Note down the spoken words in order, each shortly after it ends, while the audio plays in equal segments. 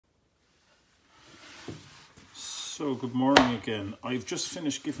So good morning again. I've just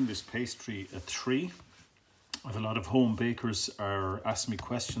finished giving this pastry a 3. I have a lot of home bakers are asking me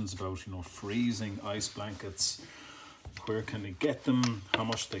questions about, freezing ice blankets. Where can they get them? How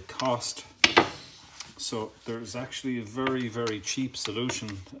much they cost? So there's actually a very, very cheap solution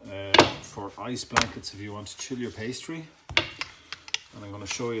for ice blankets if you want to chill your pastry. And I'm going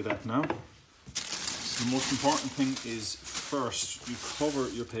to show you that now. So the most important thing is first you cover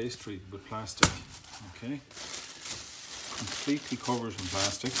your pastry with plastic. Okay. Completely covered in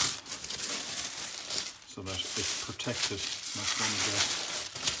plastic so that it's protected. It's not going to get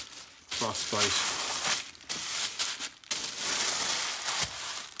frostbite.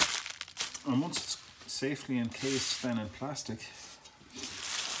 And once it's safely encased then in plastic,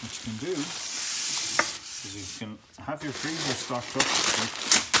 what you can do is you can have your freezer stocked up with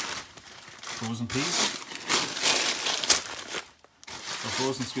frozen peas or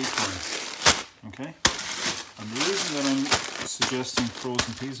frozen sweet corn. Okay? And the reason that I'm suggesting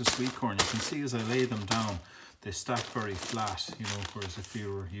frozen peas or sweet corn, you can see as I lay them down, they stack very flat, whereas if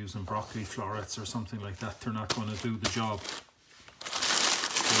you were using broccoli florets or something like that, they're not going to do the job.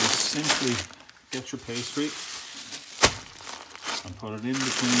 So you simply get your pastry and put it in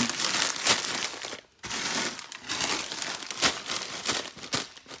between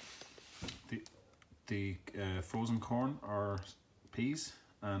the frozen corn or peas,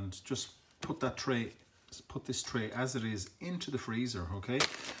 and just put this tray as it is into the freezer, okay?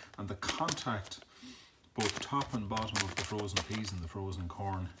 And the contact, both top and bottom of the frozen peas and the frozen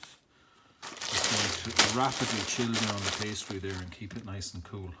corn, is going to rapidly chill down the pastry there and keep it nice and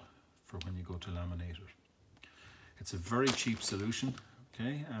cool for when you go to laminate it. It's a very cheap solution,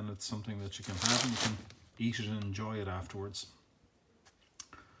 okay? And it's something that you can have and you can eat it and enjoy it afterwards.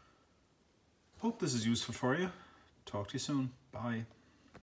 Hope this is useful for you. Talk to you soon. Bye.